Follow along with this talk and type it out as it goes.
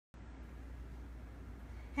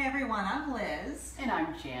Hey everyone, I'm Liz. And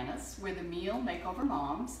I'm Janice. We're the Meal Makeover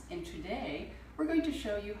Moms, and today we're going to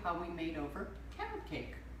show you how we made over carrot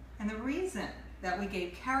cake. And the reason that we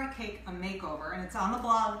gave carrot cake a makeover, and it's on the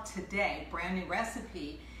blog today, brand new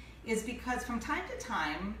recipe, is because from time to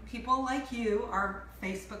time, people like you, our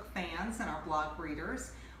Facebook fans and our blog readers,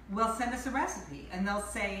 will send us a recipe and they'll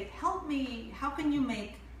say, help me, how can you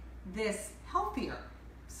make this healthier?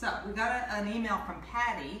 So we got an email from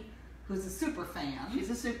Patty, who's a super fan. She's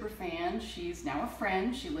a super fan. She's now a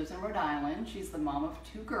friend. She lives in Rhode Island. She's the mom of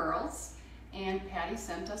 2 girls. And Patty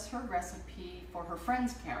sent us her recipe for her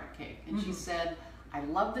friend's carrot cake. And she said, I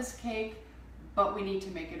love this cake, but we need to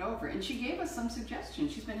make it over. And she gave us some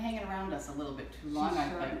suggestions. She's been hanging around us a little bit too long, I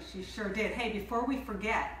think. She sure did. Hey, before we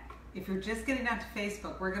forget, if you're just getting onto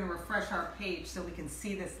Facebook, we're going to refresh our page so we can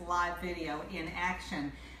see this live video in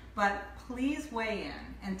action. But please weigh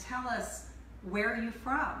in and tell us where you're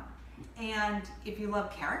from. And if you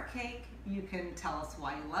love carrot cake, you can tell us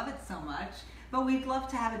why you love it so much. But we'd love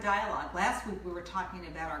to have a dialogue. Last week we were talking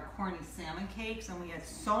about our corny salmon cakes, and we had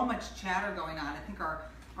so much chatter going on. I think our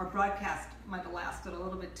broadcast might have lasted a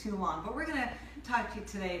little bit too long. But we're going to talk to you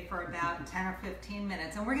today for about 10 or 15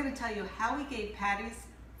 minutes. And we're going to tell you how we gave Patty's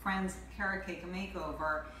friend's carrot cake a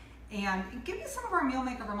makeover and give you some of our Meal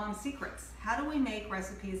Makeover Mom secrets. How do we make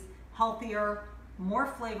recipes healthier, more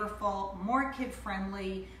flavorful, more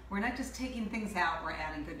kid-friendly? We're not just taking things out, we're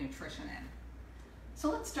adding good nutrition in.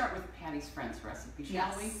 So let's start with Patty's friend's recipe,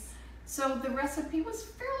 shall we? So the recipe was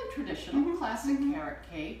fairly traditional, classic carrot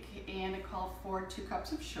cake, and it called for 2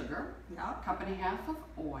 cups of sugar, a cup and a half of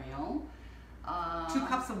oil, 2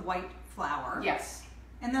 cups of white flour. Yes.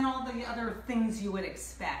 And then all the other things you would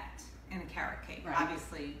expect in a carrot cake. Right.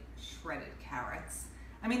 Obviously, shredded carrots.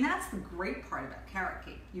 I mean, that's the great part about carrot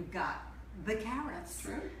cake. You've got the carrots. That's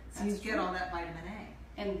true. So you get all that vitamin A.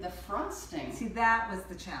 And the frosting. See, that was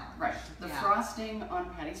the challenge. Right. The frosting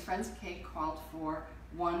on Patty's friend's cake called for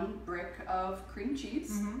 1 brick of cream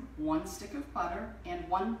cheese, 1 stick of butter, and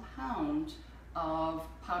 1 pound of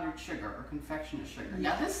powdered sugar or confectioner's sugar.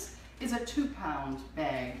 Now this is a 2-pound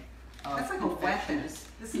bag of That's like a weapon. confectioners.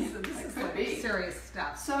 This is like serious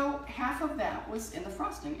stuff. So half of that was in the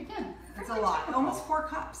frosting. Again, it's a lot. Typical. Almost 4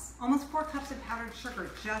 cups. Almost 4 cups of powdered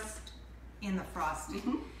sugar just in the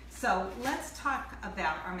frosting. So let's talk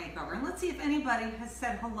about our makeover, and let's see if anybody has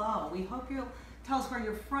said hello. We hope you'll tell us where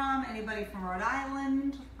you're from. Anybody from Rhode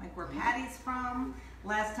Island, like where Patty's from.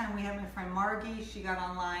 Last time we had my friend Margie. She got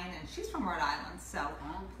online, and she's from Rhode Island. So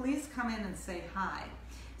please come in and say hi.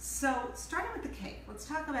 So starting with the cake, let's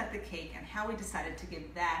talk about the cake and how we decided to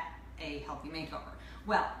give that a healthy makeover.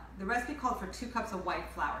 Well, the recipe called for 2 cups of white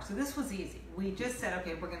flour. So this was easy. We just said,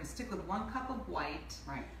 okay, we're going to stick with 1 cup of white.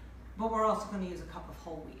 Right. But we're also going to use a cup of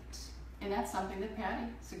whole wheat. And that's something that Patty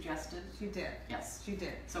suggested. She did. Yes. She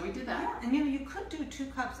did. So we did that. Yeah, and you know, you could do 2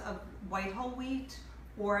 cups of white whole wheat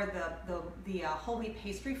or the whole wheat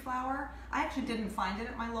pastry flour. I actually didn't find it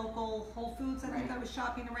at my local Whole Foods. I think I was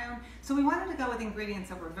shopping around. So we wanted to go with ingredients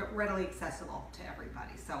that were readily accessible to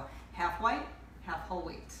everybody. So half white, half whole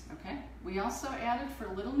wheat. Okay. We also added, for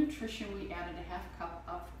a little nutrition, we added a half cup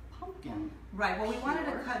of pumpkin. Right. Well, we wanted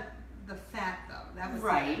to cut the fat, though. That was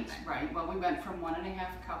right. Well, we went from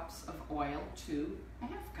 1.5 cups of oil to a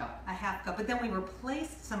half cup. A half cup, but then we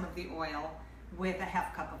replaced some of the oil with a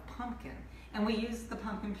half cup of pumpkin, and we used the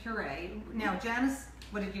pumpkin puree. Now, Janice,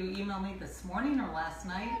 what did you email me this morning or last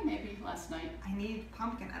night? Yeah, maybe last night. I need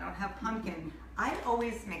pumpkin. I don't have pumpkin. I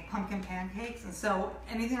always make pumpkin pancakes, and so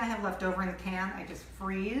anything I have left over in the can, I just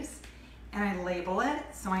freeze and I label it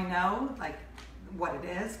so I know like what it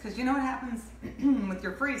is, because you know what happens with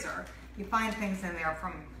your freezer. You find things in there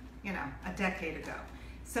from, you know, a decade ago.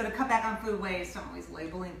 So to cut back on food waste, I'm always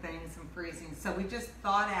labeling things and freezing. So we just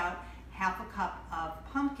thawed out half a cup of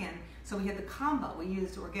pumpkin. So we had the combo. We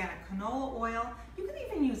used organic canola oil. You can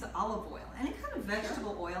even use olive oil. Any kind of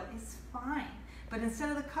vegetable oil is fine. But instead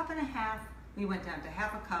of the cup and a half, we went down to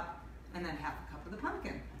half a cup and then half a cup of the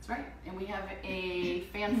pumpkin. That's right. And we have a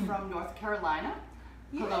fan from North Carolina,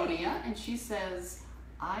 Colonia, and she says,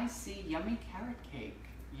 I see yummy carrot cake.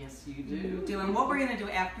 Yes, you do. You do. And what we're going to do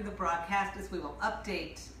after the broadcast is we will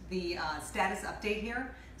update the status update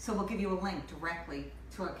here. So we'll give you a link directly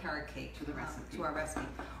to our carrot cake, to the recipe, to our recipe.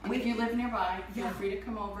 And if you live nearby, feel free to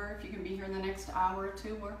come over. If you can be here in the next hour or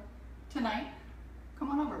 2 or tonight, come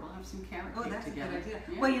on over. We'll have some carrot cake that's together. a good idea.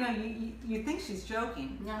 Yeah. Well, you know, you think she's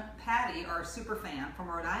joking. No. Patty, our super fan from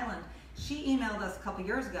Rhode Island, she emailed us a couple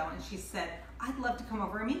years ago and she said, I'd love to come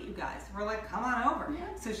over and meet you guys. We're like, come on over.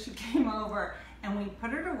 Yeah. So she came over and we put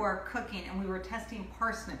her to work cooking, and we were testing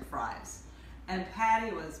parsnip fries. And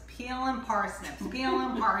Patty was peeling parsnips,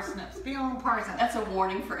 peeling parsnips, peeling parsnips. That's a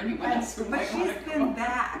warning for anyone else who But might want she's to been come.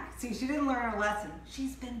 back. See, she didn't learn her lesson.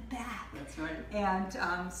 She's been back. That's right.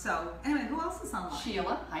 And so, anyway, who else is online?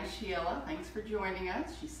 Sheila. Hi, Sheila. Thanks for joining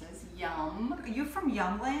us. She says, yum. Are you from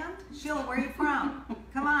Yumland? Sheila, where are you from?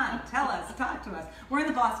 Come on, tell us, talk to us. We're in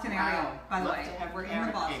the Boston area, Wow. by the Love way. to have We're in the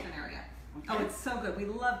carrot Boston cake. area. Okay. Oh, it's so good. We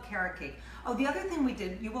love carrot cake. Oh, the other thing we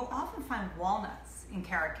did, you will often find walnuts in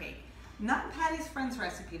carrot cake. Not Patty's friend's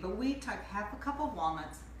recipe, but we took half a cup of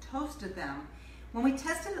walnuts, toasted them. When we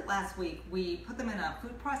tested it last week, we put them in a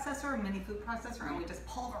food processor, a mini food processor, and we just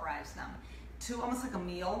pulverized them to almost like a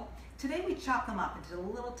meal. Today we chopped them up into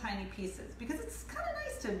little tiny pieces because it's kind of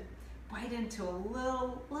nice to bite into a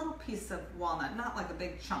little piece of walnut, not like a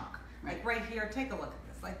big chunk. Like right here, take a look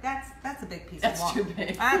at this. Like that's a big piece of walnut. That's too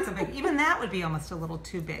big. That's a big. Even that would be almost a little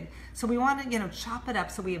too big. So we want to, chop it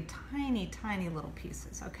up so we have tiny, tiny little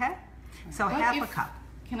pieces. Okay. So But half a cup.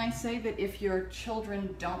 Can I say that if your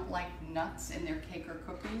children don't like nuts in their cake or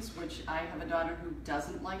cookies, which I have a daughter who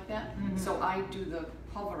doesn't like that, so I do the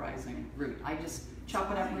pulverizing route. I just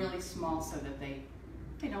chop it up really small so that they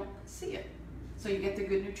don't see it. So you get the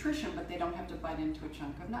good nutrition, but they don't have to bite into a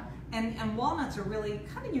chunk of nut. And walnuts are really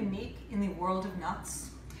kind of unique in the world of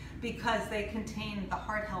nuts because they contain the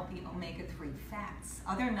heart-healthy omega-3 fats.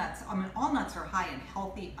 Other nuts, all nuts are high in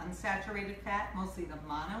healthy unsaturated fat, mostly the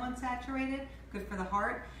monounsaturated, good for the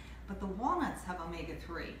heart. But the walnuts have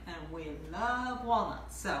omega-3, and we love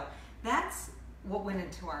walnuts. So that's what went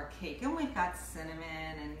into our cake. And we've got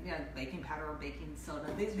cinnamon and baking powder or baking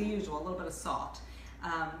soda, the usual, a little bit of salt.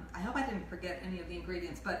 I hope I didn't forget any of the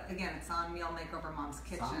ingredients, but again, it's on Meal Makeover Mom's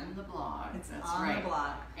Kitchen. It's on the blog. It's That's on right. the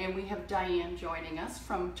blog. And we have Diane joining us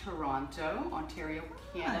from Toronto, Ontario,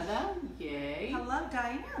 Canada. Yay. Hello,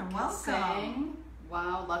 Diane. Welcome. Saying,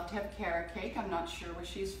 wow, love to have carrot cake. I'm not sure where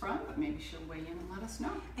she's from, but maybe she'll weigh in and let us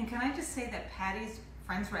know. And can I just say that Patty's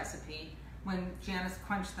friend's recipe, when Janice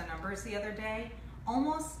crunched the numbers the other day,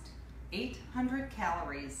 almost 800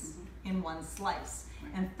 calories in one slice.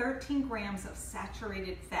 And 13 grams of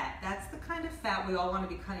saturated fat. That's the kind of fat we all want to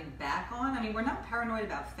be cutting back on. I mean, we're not paranoid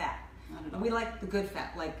about fat. Not at all. We like the good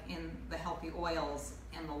fat, like in the healthy oils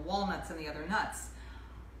and the walnuts and the other nuts.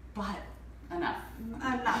 But Enough.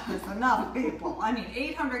 enough is enough, people. I mean,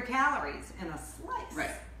 800 calories in a slice. Right.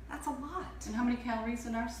 That's a lot. And how many calories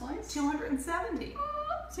in our slice? 270.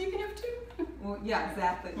 So you can have two. Well, yeah,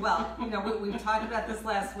 exactly. Well, we talked about this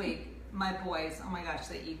last week. My boys, oh my gosh,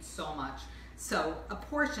 they eat so much. So a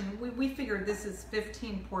portion, we figured this is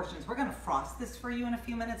 15 portions. We're gonna frost this for you in a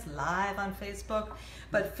few minutes live on Facebook.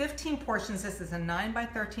 But 15 portions, this is a 9 by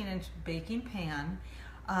 13 inch baking pan.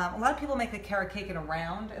 A lot of people make the carrot cake in a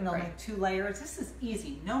round and they'll make 2 layers. This is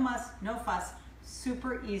easy, no muss, no fuss,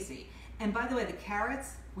 super easy. And by the way, the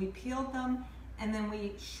carrots, we peeled them and then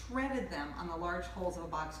we shredded them on the large holes of a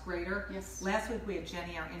box grater. Yes. Last week we had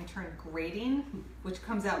Jenny, our intern, grating, which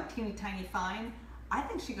comes out teeny tiny fine. I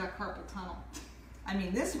think she got carpal tunnel. I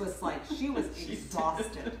mean, this was like, she was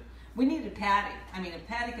exhausted. We needed Patty. I mean, if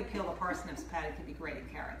Patty could peel the parsnips, Patty could be grating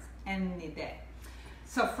carrots any day.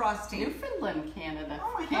 So frosting. Newfoundland, Canada.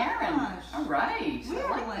 Oh my Karen. gosh. All right. We I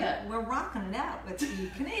are like that. we're rocking it out with the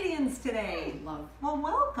Canadians today. Love. Well,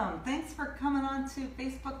 welcome. Thanks for coming on to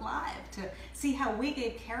Facebook Live to see how we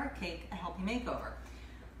gave carrot cake a healthy makeover.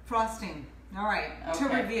 Frosting. All right. To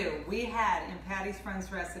Okay. review, we had in Patty's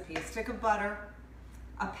friend's recipe a stick of butter,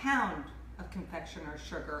 a pound of confectioner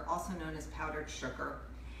sugar, also known as powdered sugar,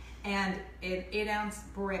 and an 8-ounce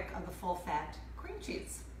brick of the full-fat cream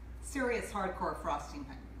cheese. Serious hardcore frosting,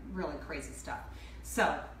 really crazy stuff.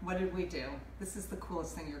 So, what did we do? This is the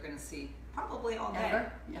coolest thing you're going to see probably all day.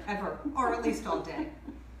 Ever? Yeah. Ever. Or at least all day.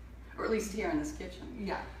 Or at least here in this kitchen.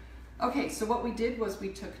 Yeah. Okay, so what we did was we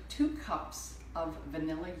took 2 cups of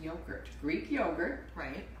vanilla yogurt, Greek yogurt,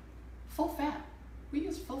 Right. full fat. We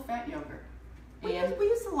use full fat yogurt. We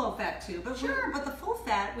use the low fat too, but Sure. but the full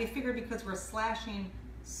fat, we figured because we're slashing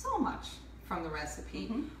so much from the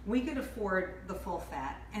recipe, we could afford the full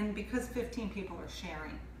fat, and because 15 people are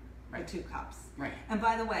sharing the 2 cups. Right. And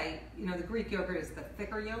by the way, the Greek yogurt is the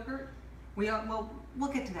thicker yogurt. We'll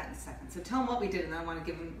get to that in a second. So tell them what we did, and I want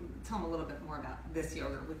to tell them a little bit more about this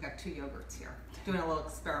yogurt. We've got 2 yogurts here, doing a little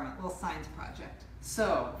experiment, a little science project.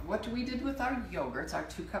 So what we did with our yogurts, our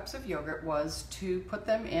 2 cups of yogurt, was to put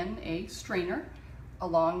them in a strainer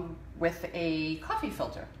along with a coffee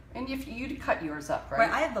filter. And if you'd cut yours up, right?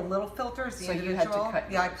 I have the little filters, the So you individual. had to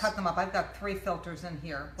cut Yeah, I yours. cut them up. I've got 3 filters in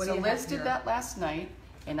here. What So do you have Liz did here? that last night,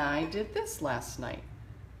 and I did this last night.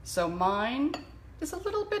 So mine is a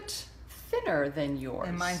little bit thinner than yours.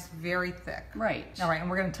 And mine's very thick. Right. All right, and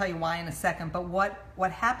we're going to tell you why in a second. But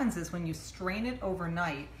what happens is when you strain it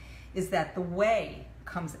overnight is that the whey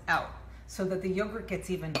comes out so that the yogurt gets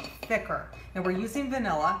even thicker. And we're using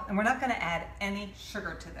vanilla, and we're not going to add any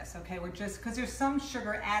sugar to this, okay? We're just, because there's some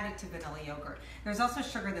sugar added to vanilla yogurt. There's also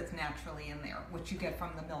sugar that's naturally in there, which you get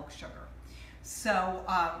from the milk sugar. So,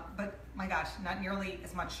 but my gosh, not nearly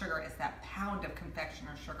as much sugar as that pound of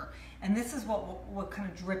confectioner sugar. And this is what kind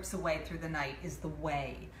of drips away through the night is the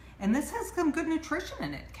whey. And this has some good nutrition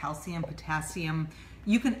in it, calcium, potassium.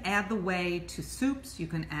 You can add the whey to soups, you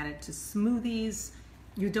can add it to smoothies.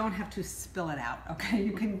 You don't have to spill it out,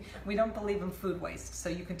 okay? We don't believe in food waste, so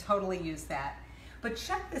you can totally use that. But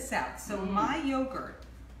check this out. So my yogurt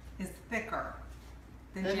is thicker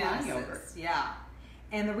than Janice's. My yogurt. Yeah.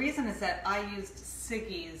 And the reason is that I used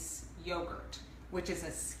Siggy's yogurt, which is a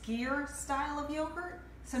skyr style of yogurt.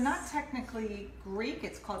 So not technically Greek,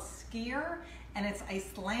 it's called skyr, and it's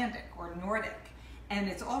Icelandic or Nordic. And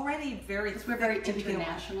it's already very thick. We're very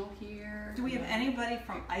international here. Do we have anybody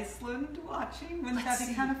from Iceland watching? Wouldn't that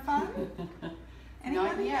be kind of fun? Anybody?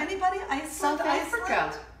 Not yet. Anybody? Iceland? South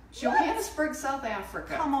Africa. Johannesburg, South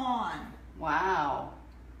Africa. Come on. Wow.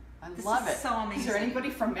 I love it. Is so amazing. Is there anybody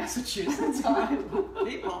from Massachusetts?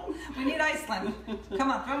 People. We need Iceland. Come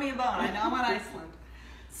on, throw me a bone. I know I'm on Iceland.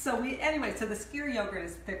 So so the skyr yogurt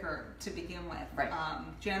is thicker to begin with. Right.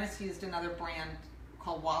 Janice used another brand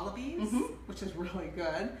called Wallabies, which is really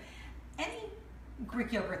good. Any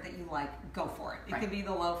Greek yogurt that you like, go for it. It could be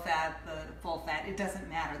the low fat, the full fat, it doesn't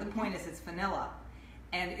matter. The point is it's vanilla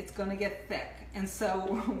and it's going to get thick. And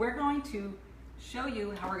so we're going to show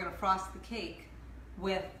you how we're going to frost the cake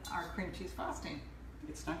with our cream cheese frosting.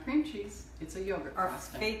 It's not cream cheese, it's a yogurt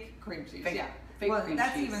frosting. Fake cream cheese, fake well, cream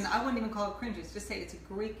that's cheese. even, I wouldn't even call it cream cheese, just say it's a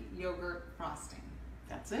Greek yogurt frosting.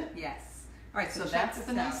 That's it. Yes. All right, So that's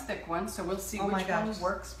the nice thick one, so we'll see which one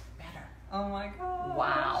works better. Oh my gosh.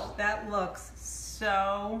 Wow. That looks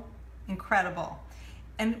so incredible.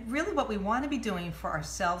 And really what we want to be doing for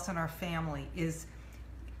ourselves and our family is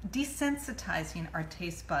desensitizing our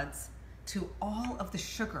taste buds to all of the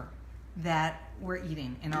sugar that we're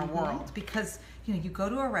eating in our world. Because, you know, you go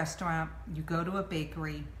to a restaurant, you go to a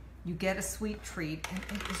bakery, you get a sweet treat, and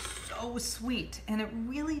it is so sweet. And it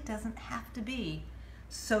really doesn't have to be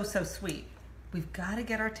so sweet. We've got to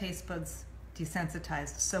get our taste buds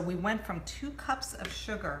desensitized. So we went from 2 cups of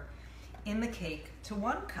sugar in the cake to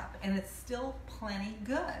 1 cup, and it's still plenty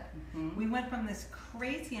good. We went from this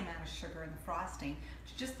crazy amount of sugar in the frosting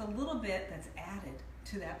to just a little bit that's added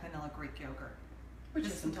to that vanilla Greek yogurt. Which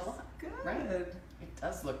isn't a lot. Good. Right? It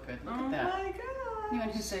does look good. Look at that. Oh my gosh. Anyone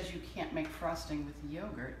who says you can't make frosting with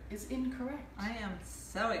yogurt is incorrect. I am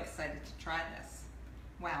so excited to try this.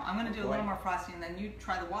 Wow, I'm going to do a little more frosting, and then you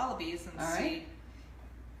try the Wallabies and see. Right.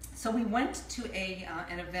 So we went to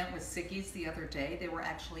an event with Siggy's the other day. They were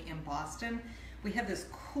actually in Boston. We have this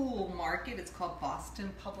cool market. It's called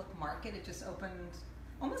Boston Public Market. It just opened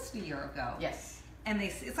almost a year ago. Yes. And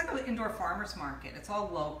it's like an indoor farmer's market. It's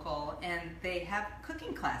all local, and they have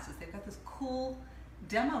cooking classes. They've got this cool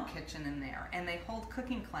demo kitchen in there, and they hold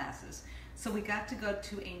cooking classes. So we got to go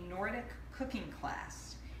to a Nordic cooking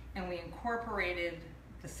class, and we incorporated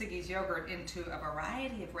the Siggy's yogurt into a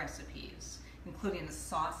variety of recipes, including a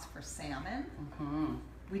sauce for salmon.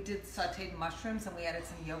 We did sauteed mushrooms, and we added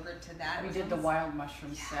some yogurt to that. We did the wild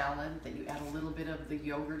mushroom salad that you add a little bit of the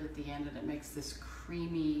yogurt at the end, and it makes this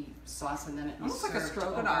creamy sauce, and then it was almost like a served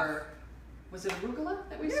stroganoff. over. Was it arugula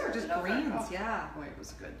that we served? Just it over? greens, Oh, yeah. Boy, it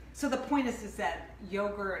was good. So the point is that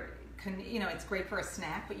yogurt can, you know, it's great for a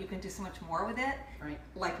snack, but you can do so much more with it. Right.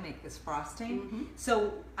 Like make this frosting.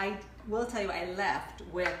 So I will tell you, I left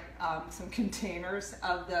with some containers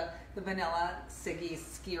of the vanilla Siggy's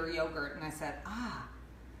skyr yogurt, and I said,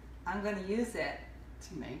 I'm going to use it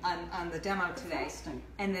To make on the demo today. frosting.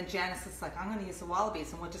 And then Janice is like, I'm going to use the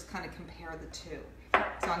Wallabies, and we'll just kind of compare the two.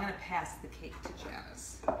 So I'm going to pass the cake to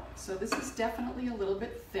Janice. So this is definitely a little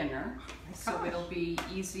bit thinner, so gosh. it'll be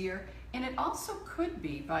easier. And it also could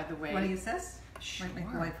be, by the way. Want to use this? Sure. Might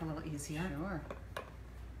make your life a little easier. Sure.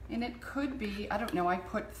 And it could be, I don't know, I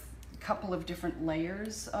put a couple of different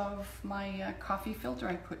layers of my coffee filter.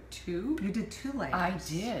 I put 2. You did 2 layers. I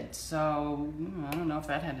did, so I don't know if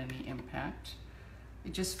that had any impact.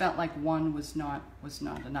 It just felt like one was not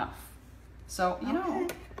enough. So, you know,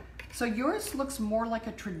 so yours looks more like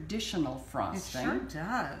a traditional frosting. It sure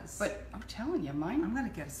does. But I'm telling you, mine, I'm going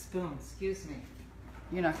to get a spoon. Excuse me.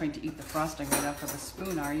 you're not going to eat the frosting right off of a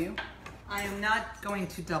spoon, are you? I am not going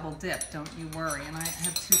to double dip, don't you worry. And I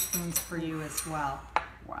have 2 spoons for you as well.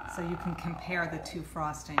 Wow. So you can compare the two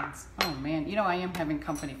frostings. Oh man, you know I am having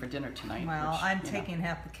company for dinner tonight. Well, which, I'm taking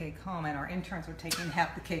half the cake home, and our interns are taking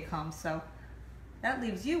half the cake home, so that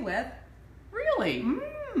leaves you with... Really?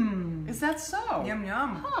 Is that so? Yum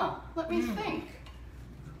yum. Huh, let me think.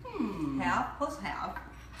 Half plus half.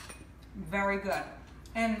 Very good.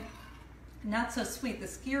 And not so sweet. The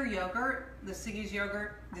skyr yogurt, the Siggy's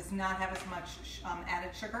yogurt, does not have as much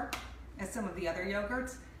added sugar as some of the other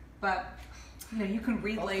yogurts, but you know, you can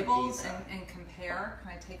read Both of labels these and compare.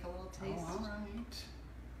 Can I take a little taste? Oh, all right.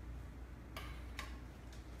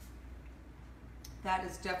 That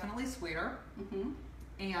is definitely sweeter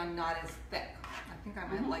and not as thick. I think I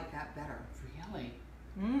might like that better. Really?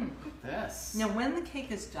 Look at this. Now, when the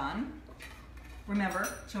cake is done, remember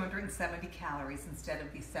 270 calories instead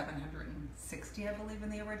of the 760, I believe, in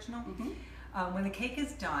the original. When the cake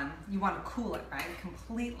is done, you want to cool it, right,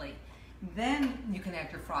 completely. Then you can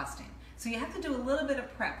add your frosting. So you have to do a little bit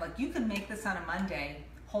of prep. Like you can make this on a Monday,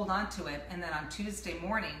 hold on to it, and then on Tuesday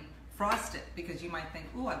morning, frost it, because you might think,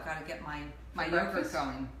 ooh, I've got to get my yogurt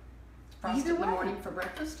going. Frost it in the morning for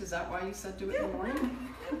breakfast? Is that why you said do it in the morning?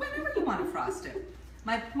 Whenever you want to frost it.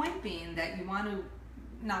 My point being that you want to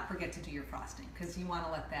not forget to do your frosting, because you want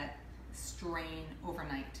to let that strain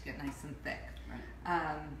overnight to get nice and thick.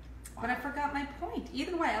 Right. But I forgot my point.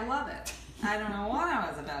 Either way, I love it. I don't know what I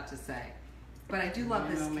was about to say, but I do love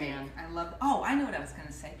this cake. Man. I love. Oh, I know what I was going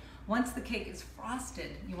to say. Once the cake is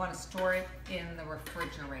frosted, you want to store it in the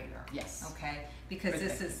refrigerator. Yes. Okay, because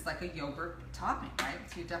this is like a yogurt topping, right?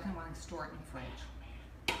 So you definitely want to store it in the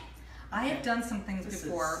fridge. I have done some things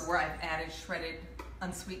before where I've added shredded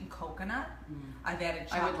unsweetened coconut. I've added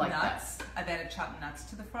chopped nuts. I've added chopped nuts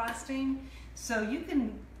to the frosting. So you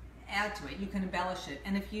can add to it, you can embellish it.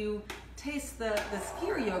 And if you taste the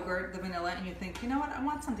skyr yogurt, the vanilla, and you think, you know what, I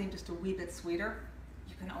want something just a wee bit sweeter,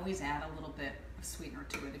 you can always add a little bit of sweetener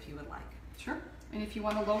to it if you would like. Sure. And if you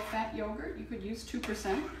want a low-fat yogurt, you could use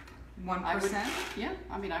 2%. 1%? Yeah,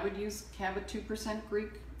 I mean, I would have a 2%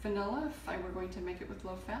 Greek vanilla if I were going to make it with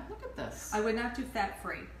low-fat. Look at this. I would not do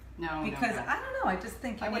fat-free. No, because no. I don't know. I just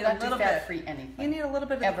think you need would a not little do bit. fat-free anything. You need a little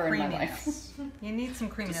bit of ever creaminess. in my life. You need some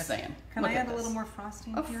creaminess. Just saying. Can Look I at add a this. little more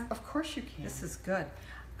frosting here? Of course you can. This is good.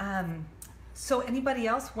 So anybody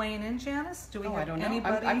else weighing in, Janice? Do we have I don't know.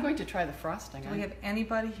 anybody? I'm going to try the frosting. Do we have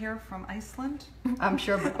anybody here from Iceland? I'm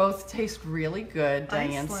sure both taste really good,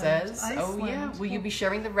 Diane says. Oh yeah. Will you be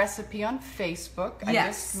sharing the recipe on Facebook? Yes. I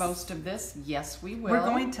missed most of this. Yes, we will. We're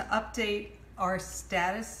going to update our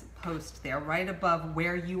status post there right above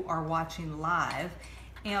where you are watching live.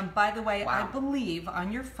 And by the way, I believe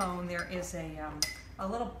on your phone there is a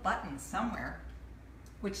little button somewhere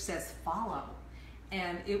which says follow.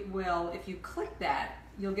 And it will, if you click that,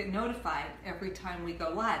 you'll get notified every time we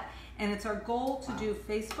go live. And it's our goal to do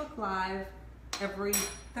Facebook Live every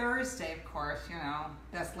Thursday, of course, you know,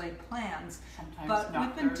 best laid plans. Sometimes but not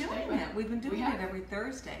we've been Thursday, doing it. We've been doing have. it every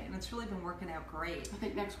Thursday, and it's really been working out great. I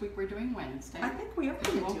think next week we're doing Wednesday. I think we are We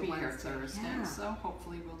going to won't do be here Wednesday. Thursday, Yeah. so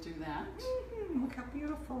hopefully we'll do that. Look how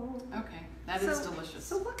beautiful. Okay, that is delicious.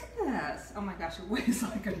 So look at this. Oh my gosh, it weighs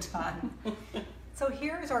like a ton. So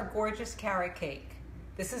here's our gorgeous carrot cake.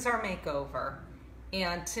 This is our makeover.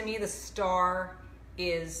 And to me, the star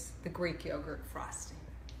is the Greek yogurt frosting.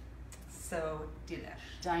 So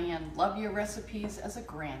delish. Diane, love your recipes as a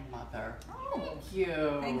grandmother. Oh, thank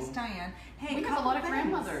you. Thanks, Diane. Hey, we have a lot of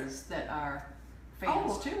grandmothers that are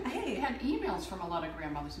fans too. Hey. We had emails from a lot of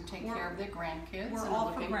grandmothers who take care of their grandkids. We're and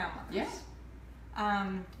all for grandmothers. Yes.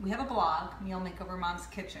 We have a blog, Meal Makeover Mom's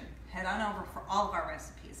Kitchen. Head on over for all of our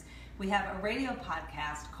recipes. We have a radio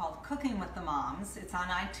podcast called Cooking with the Moms. It's on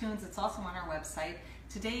iTunes. It's also on our website.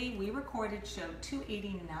 Today we recorded show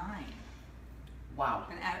 289. Wow.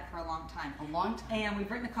 Been at it for a long time. A long time. And we've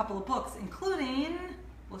written a couple of books, including,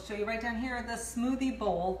 we'll show you right down here, the Smoothie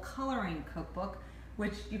Bowl Coloring Cookbook,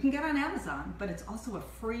 which you can get on Amazon, but it's also a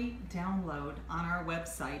free download on our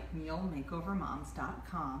website,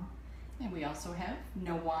 mealmakeovermoms.com. And we also have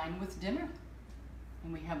No Wine with Dinner.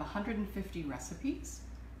 And we have 150 recipes.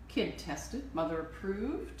 Kid tested, mother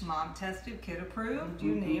approved. Mom tested, kid approved,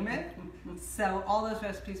 you name it. So all those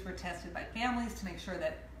recipes were tested by families to make sure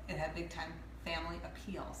that it had big time family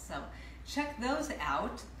appeal. So check those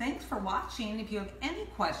out. Thanks for watching. If you have any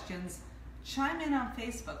questions, chime in on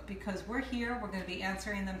Facebook, because we're here. We're going to be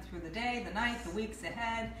answering them through the day, the night, the weeks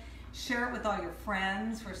ahead. Share it with all your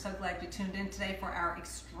friends. We're so glad you tuned in today for our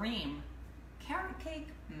extreme carrot cake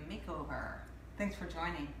makeover. Thanks for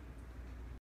joining.